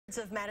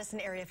Of Madison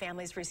area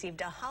families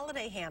received a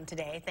holiday ham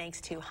today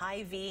thanks to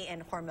Hy-Vee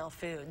and Hormel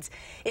Foods.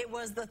 It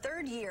was the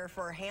third year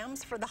for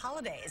hams for the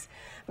holidays.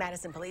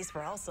 Madison police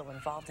were also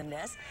involved in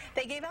this.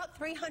 They gave out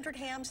 300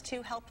 hams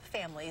to help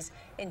families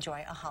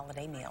enjoy a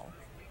holiday meal.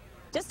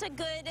 Just a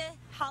good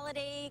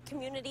holiday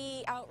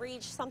community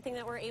outreach, something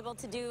that we're able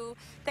to do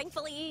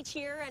thankfully each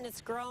year, and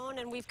it's grown,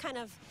 and we've kind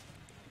of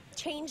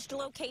changed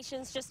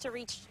locations just to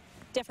reach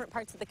different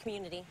parts of the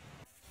community.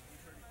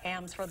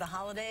 Hams for the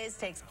holidays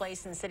takes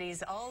place in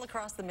cities all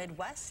across the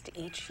Midwest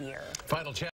each year. Final